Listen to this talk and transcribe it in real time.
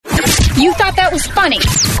You thought that was funny.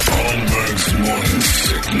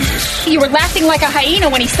 You were laughing like a hyena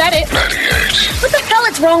when he said it. 98. What the hell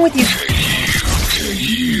is wrong with you?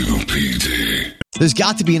 KUPD. There's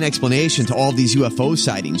got to be an explanation to all of these UFO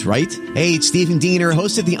sightings, right? Hey, it's Stephen Diener,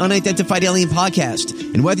 host of the Unidentified Alien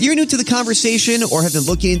Podcast. And whether you're new to the conversation or have been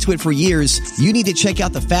looking into it for years, you need to check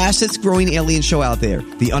out the fastest growing alien show out there,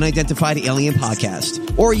 the Unidentified Alien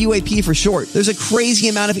Podcast, or UAP for short. There's a crazy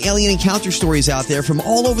amount of alien encounter stories out there from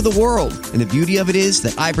all over the world. And the beauty of it is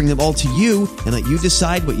that I bring them all to you and let you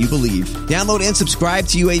decide what you believe. Download and subscribe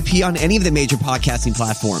to UAP on any of the major podcasting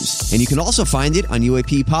platforms. And you can also find it on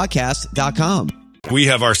UAPpodcast.com. We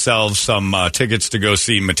have ourselves some tickets to go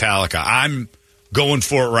see Metallica. I'm going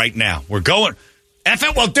for it right now. We're going. F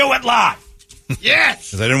it, we'll do it live.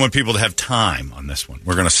 Yes. Because I didn't want people to have time on this one.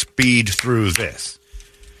 We're going to speed through this.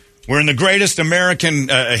 We're in the greatest American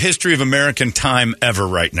history of American time ever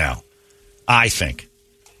right now, I think.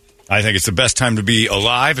 I think it's the best time to be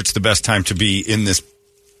alive. It's the best time to be in this,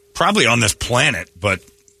 probably on this planet. But,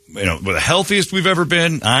 you know, we're the healthiest we've ever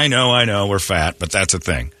been. I know, we're fat, but that's a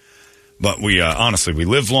thing. But we, honestly, we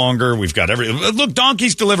live longer. We've got look,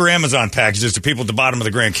 donkeys deliver Amazon packages to people at the bottom of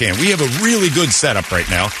the Grand Canyon. We have a really good setup right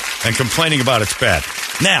now, and complaining about it's bad.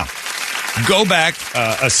 Now, go back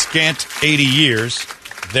a scant 80 years,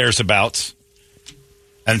 thereabouts,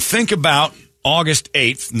 and think about August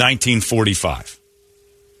 8th, 1945.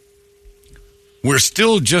 We're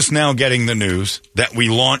still just now getting the news that we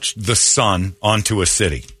launched the sun onto a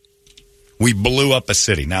city. We blew up a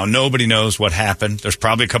city. Now, nobody knows what happened. There's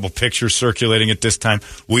probably a couple pictures circulating at this time.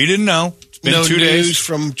 We didn't know. It's been 2 days. No news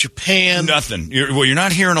from Japan. Nothing. You're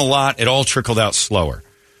not hearing a lot. It all trickled out slower.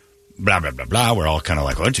 Blah, blah, blah, blah. We're all kind of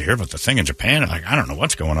like, what did you hear about the thing in Japan? Like, I don't know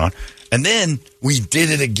what's going on. And then we did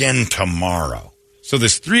it again tomorrow. So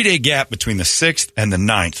this 3-day gap between the 6th and the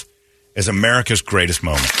 9th is America's greatest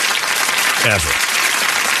moment ever.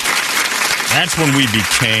 That's when we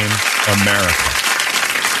became America.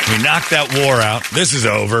 We knocked that war out. This is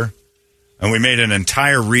over. And we made an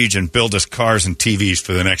entire region build us cars and TVs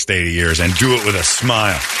for the next 80 years and do it with a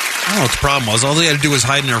smile. I don't know what the problem was. All they had to do was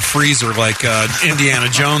hide in their freezer like Indiana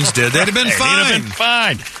Jones did. They'd have been fine. They'd have been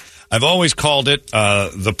fine. I've always called it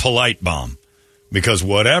the polite bomb because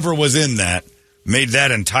whatever was in that made that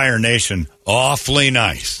entire nation awfully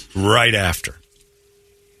nice right after.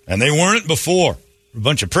 And they weren't before. A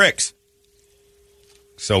bunch of pricks.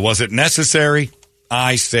 So was it necessary?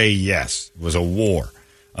 I say yes. It was a war.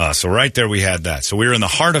 So right there we had that. So we were in the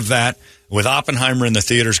heart of that with Oppenheimer in the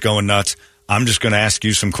theaters going nuts. I'm just going to ask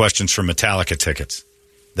you some questions for Metallica tickets.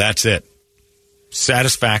 That's it.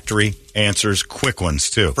 Satisfactory answers, quick ones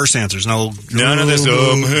too. First answers, no. None of this,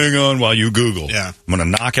 hang on while you Google. Yeah. I'm going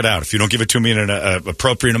to knock it out. If you don't give it to me in an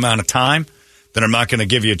appropriate amount of time, then I'm not going to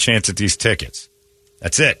give you a chance at these tickets.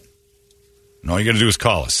 That's it. And all you got to do is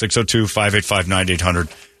call us, 602-585-9800.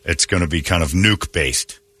 It's going to be kind of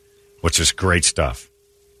nuke-based, which is great stuff.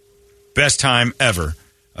 Best time ever.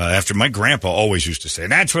 After my grandpa always used to say,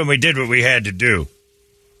 that's when we did what we had to do.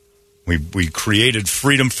 We created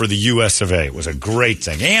freedom for the U.S. of A. It was a great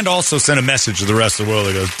thing. And also sent a message to the rest of the world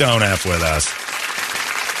that goes, don't F with us.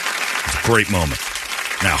 It's a great moment.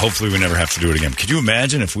 Now, hopefully we never have to do it again. Could you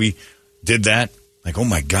imagine if we did that? Like, oh,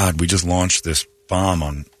 my God, we just launched this bomb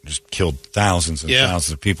on, just killed thousands and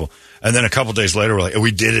thousands of people. And then a couple days later, we're like,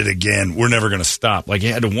 we did it again. We're never going to stop. Like,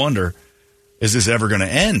 you had to wonder, is this ever going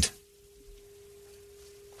to end?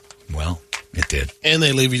 Well, it did. And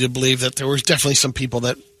they leave you to believe that there was definitely some people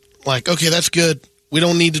that, like, okay, that's good. We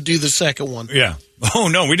don't need to do the second one. Yeah. Oh,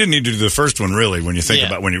 no, we didn't need to do the first one, really, when you think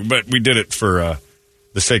about but we did it for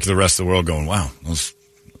the sake of the rest of the world going, wow, those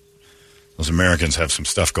Americans have some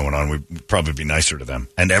stuff going on. We'd probably be nicer to them.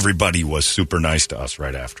 And everybody was super nice to us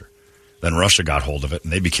right after. Then Russia got hold of it,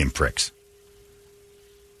 and they became pricks.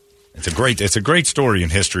 It's a great story in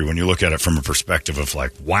history when you look at it from a perspective of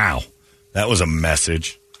like, wow, that was a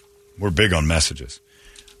message. We're big on messages.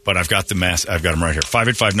 But I've got them right here.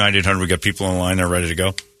 585-9800. We got people on the line there ready to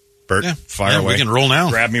go. Bert, fire away. We can roll now.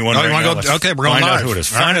 Grab me one right now. Okay, we're going live.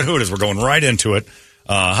 Find out who it is. We're going right into it.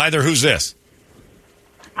 Hi there. Who's this?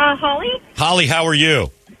 Holly. Holly, how are you?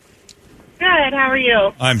 Good. How are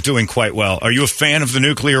you? I'm doing quite well. Are you a fan of the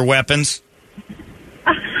nuclear weapons?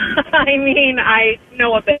 I mean, I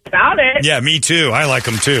know a bit about it. Yeah, me too. I like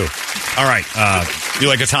them too. All right. You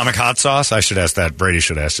like atomic hot sauce? I should ask that. Brady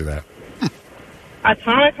should ask you that.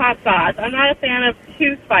 Atomic hot sauce. I'm not a fan of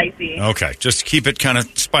too spicy. Okay. Just keep it kind of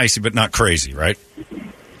spicy, but not crazy, right?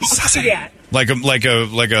 Yeah. Like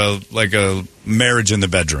a marriage in the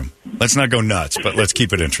bedroom. Let's not go nuts, but let's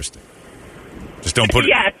keep it interesting. Just don't put it.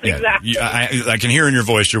 Yes, exactly. I can hear in your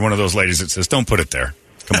voice you're one of those ladies that says, "Don't put it there.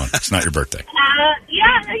 Come on, it's not your birthday.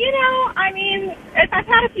 Yeah, I mean, I've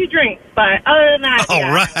had a few drinks, but other than that, All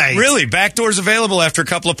right. Really? Back door's available after a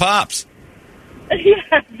couple of pops. Yeah,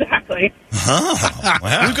 exactly. Oh,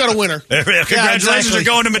 wow. We've got a winner. Congratulations, you're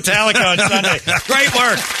going to Metallica on Sunday. Great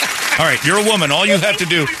work. All right, you're a woman. All you have to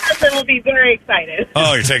do... My husband will be very excited.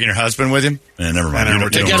 Oh, you're taking your husband with you? Never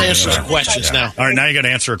mind. You got to answer some questions now. All right, now you got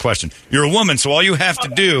to answer a question. You're a woman, so all you have to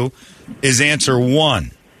do is answer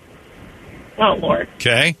one. Oh, Lord.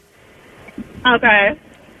 Okay? Okay.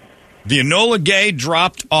 The Enola Gay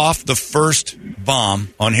dropped off the first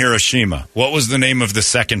bomb on Hiroshima. What was the name of the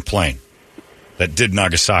second plane that did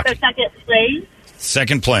Nagasaki? The second plane?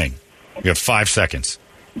 Second plane. You have 5 seconds.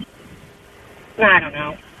 I don't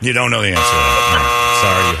know. You don't know the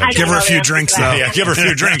answer. Sorry. Give her a few drinks, though. Yeah, give her a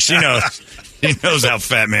few drinks. She knows. She knows how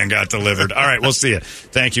Fat Man got delivered. All right, we'll see you.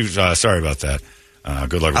 Thank you. Sorry about that.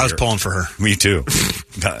 Good luck with I was pulling for her. Me too.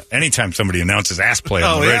 Anytime somebody announces ass play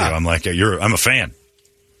on the radio, I'm like, I'm a fan.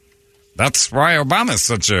 That's why Obama's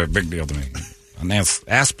such a big deal to me. Announce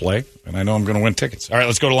ass play, and I know I'm going to win tickets. All right,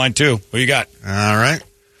 let's go to line 2. Who you got? All right.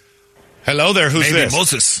 Hello there. Who's Maybe this?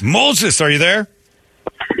 Moses. Moses, are you there?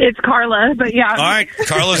 It's Carla, but yeah. All right.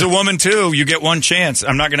 Carla's a woman, too. You get one chance.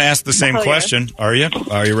 I'm not going to ask the same question. Are you?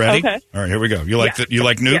 Are you ready? Okay. All right, here we go. You like you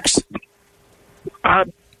like nukes?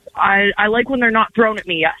 I like when they're not thrown at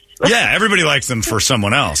me, yes. Yeah, everybody likes them for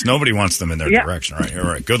someone else. Nobody wants them in their direction. All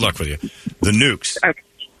right. Good luck with you. The nukes. Okay.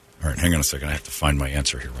 All right, hang on a second. I have to find my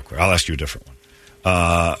answer here real quick. I'll ask you a different one.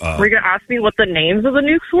 Were you going to ask me what the names of the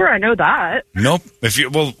nukes were? I know that. Nope.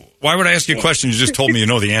 Why would I ask you a question you just told me you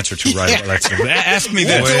know the answer to right away? Ask me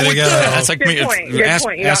this. Way to go. Good point.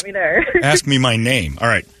 You got me there. Ask me my name. All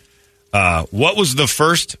right. What was the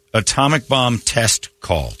first atomic bomb test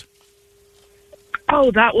called?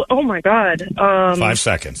 Oh my God. 5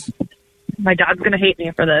 seconds. My dad's going to hate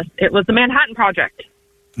me for this. It was the Manhattan Project.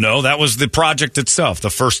 No, that was the project itself, the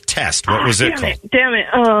first test. What was it called? Damn it.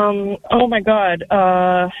 Oh my God.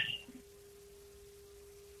 Time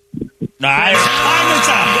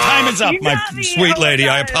is up, my me. sweet Oh my lady.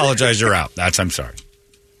 I God. apologize. You're out. I'm sorry.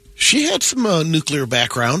 She had some nuclear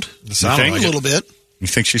background. Sounded A like little bit. You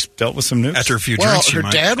think she's dealt with some nukes? After a few Well, drinks, she her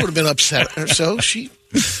might. dad would have been upset. So she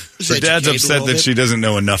was Her dad's educated a upset little that bit. she doesn't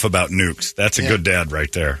know enough about nukes. That's a good dad right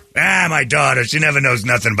there. My daughter, she never knows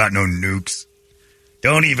nothing about no nukes.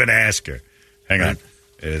 Don't even ask her. Hang on.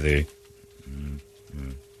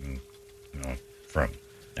 From.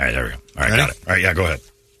 All right, there we go. All right, Ready? got it. All right, yeah, go ahead.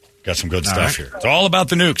 Got some good stuff here. It's all about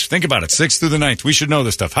the nukes. Think about it. 6th through the 9th. We should know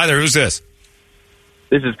this stuff. Hi there, who's this?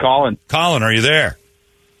 This is Colin. Colin, are you there?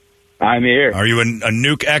 I'm here. Are you a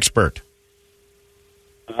nuke expert?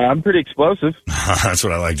 I'm pretty explosive. That's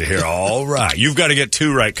what I like to hear. All right. You've got to get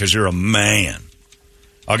 2 right because you're a man.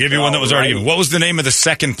 I'll give you one that was already given. What was the name of the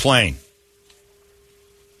second plane?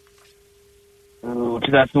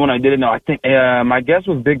 That's the one I didn't know. I think my guess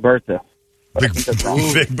was Big Bertha. Big Bertha is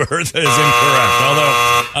incorrect. Although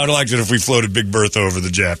I would have liked it if we floated Big Bertha over the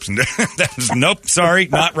Japs. Nope, sorry,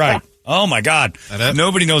 not right. Oh, my God.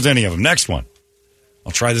 Nobody knows any of them. Next one.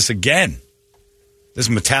 I'll try this again. This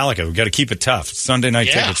is Metallica. We've got to keep it tough. It's Sunday night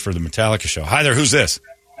tickets for the Metallica show. Hi there, who's this?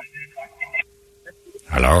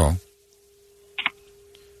 Hello?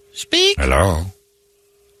 Speak. Hello?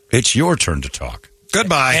 It's your turn to talk.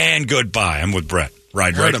 Goodbye. And goodbye. I'm with Brett.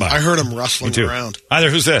 Right by. I heard him rustling Me too. around. Hi there,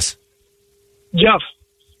 who's this? Jeff.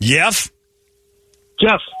 Jeff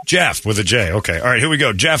with a J. Okay. All right, here we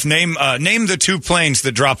go. Jeff, name the 2 planes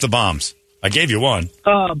that dropped the bombs. I gave you one.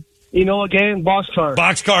 Enola Gay and Boxcar.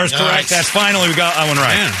 Boxcar is correct. That's finally we got that one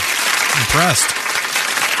right. Man, impressed.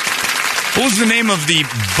 What was the name of the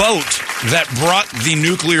boat that brought the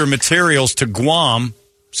nuclear materials to Guam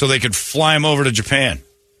so they could fly them over to Japan?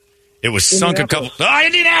 It was sunk a couple...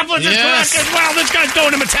 Indianapolis is correct as well. This guy's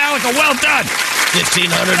going to Metallica. Well done.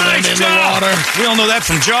 1,500 went in the water. We all know that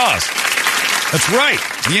from Jaws. That's right.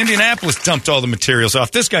 The Indianapolis dumped all the materials off.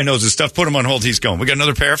 This guy knows his stuff. Put him on hold. He's going. We got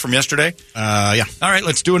another pair from yesterday? Yeah. All right,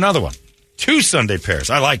 let's do another one. 2 Sunday pairs.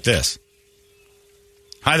 I like this.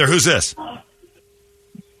 Hi there. Who's this?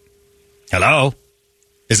 Hello?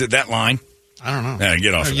 Is it that line? I don't know. Yeah,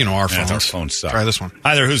 get off. You know our phones. phones. Our phones suck. Try this one.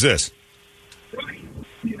 Hi there. Who's this?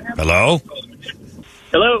 Hello?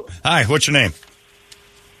 Hello. Hi, what's your name?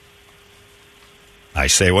 I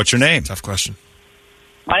say, what's your name? Tough question.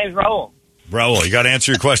 My name's Raul. Raul, you got to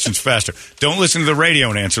answer your questions faster. Don't listen to the radio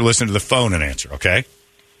and answer. Listen to the phone and answer, okay?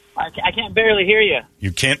 I can't barely hear you.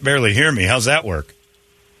 You can't barely hear me. How's that work?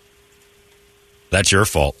 That's your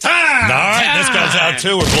fault. All right, this guy's out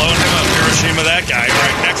too. We're blowing him up. Hiroshima, that guy. All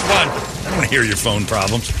right, next one. I don't want to hear your phone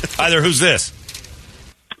problems. Hi there, who's this?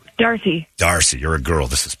 Darcy. Darcy, you're a girl.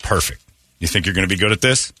 This is perfect. You think you're going to be good at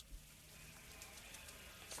this?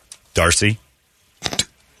 Darcy?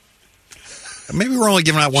 Maybe we're only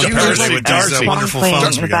giving out one Darcy person with with these Darcy. wonderful playing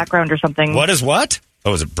phones in we the got. background or something. What is what?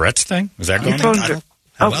 Oh, is it Brett's thing? Is that going on?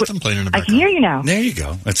 I don't have nothing playing in the I background. can hear you now. There you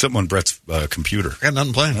go. That's something on Brett's computer. I got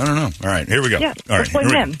nothing playing. I don't know. All right, here we go. Yeah, All right, let's blame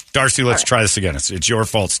here we go. him. Darcy, let's try this again. It's your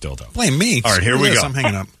fault still, though. Blame me. All right, here we Yes, go. I'm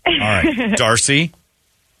hanging up. All right, Darcy,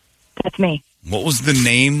 That's me. what was the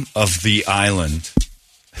name of the island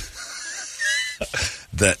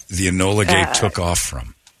that the Enola Gay took off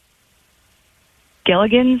from?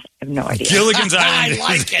 Gilligan's? I have no idea. Gilligan's Island. I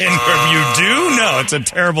like is it. in Europe. You do? No, it's a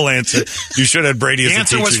terrible answer. You should have Brady as The a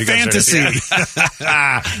answer teacher. was You guys ready? fantasy.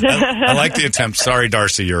 I like the attempt. Sorry,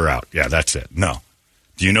 Darcy, you're out. Yeah, that's it. No.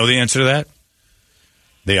 Do you know the answer to that?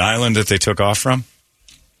 The island that they took off from?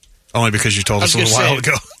 Only because you told I us was a little gonna while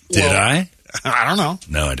say- ago. Did I? I don't know.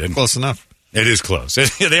 No, I didn't. Close enough. It is close.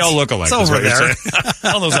 They all look alike. It's is over what you're there.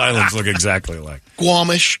 saying. All those islands look exactly alike.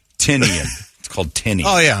 Guamish. Tinian. It's called Tinian.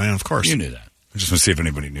 Oh, yeah, of course. You knew that. I just want to see if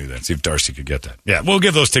anybody knew that. See if Darcy could get that. Yeah, we'll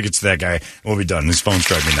give those tickets to that guy. And we'll be done. His phone's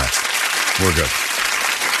driving me nuts. We're good.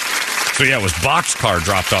 So, yeah, it was Boxcar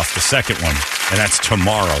dropped off the second one. And that's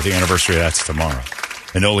tomorrow. The anniversary of that's tomorrow.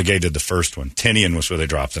 Enola Gay did the first one. Tinian was where they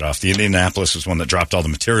dropped it off. The Indianapolis was one that dropped all the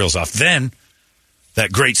materials off. Then,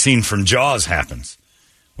 that great scene from Jaws happens.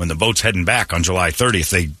 When the boat's heading back on July 30th,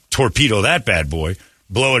 they torpedo that bad boy,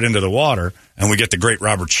 blow it into the water, and we get the great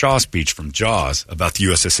Robert Shaw speech from Jaws about the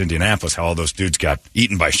USS Indianapolis, how all those dudes got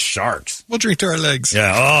eaten by sharks. We'll drink to our legs.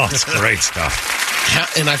 Yeah, oh, it's great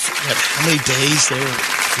stuff. And I forget how many days they were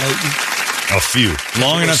floating. A few.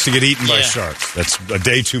 Long enough to get eaten by Yeah. sharks. That's a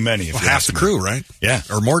day too many. If Well, you half ask the me. crew, right? Yeah.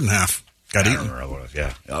 Or more than half got I eaten. don't remember what it was.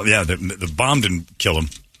 Yeah. Oh, yeah, the bomb didn't kill them.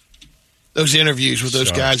 Those interviews with those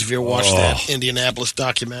Sharks. guys, if you ever watched Oh. that Indianapolis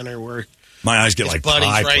documentary where My eyes get his like buddy's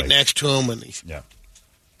pie right plates. next to him, and he's Yeah.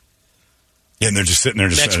 Yeah, and they're just sitting there.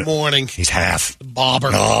 Just next morning, he's half. the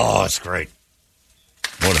bobber. Oh, it's great.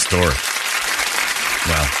 What a story.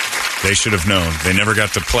 Well, they should have known. They never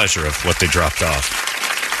got the pleasure of what they dropped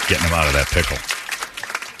off, getting them out of that pickle.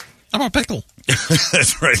 How about pickle?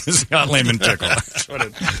 That's right, the Scott Lehman pickle.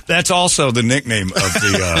 That's also the nickname of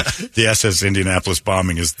the SS Indianapolis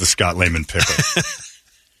bombing is the Scott Lehman pickle.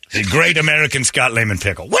 The great American Scott Lehman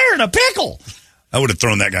pickle. We're in a pickle. I would have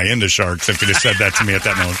thrown that guy into sharks if he'd have said that to me at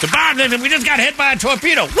that moment. The bomb, we just got hit by a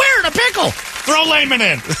torpedo. We're in a pickle. Throw Lehman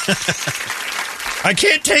in. I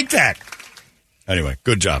can't take that. Anyway,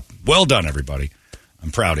 good job. Well done, everybody.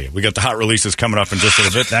 I'm proud of you. We got the hot releases coming up in just a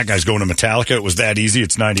little bit. That guy's going to Metallica. It was that easy.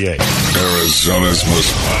 It's 98. Arizona's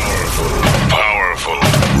most powerful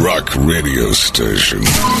rock radio station.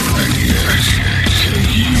 98.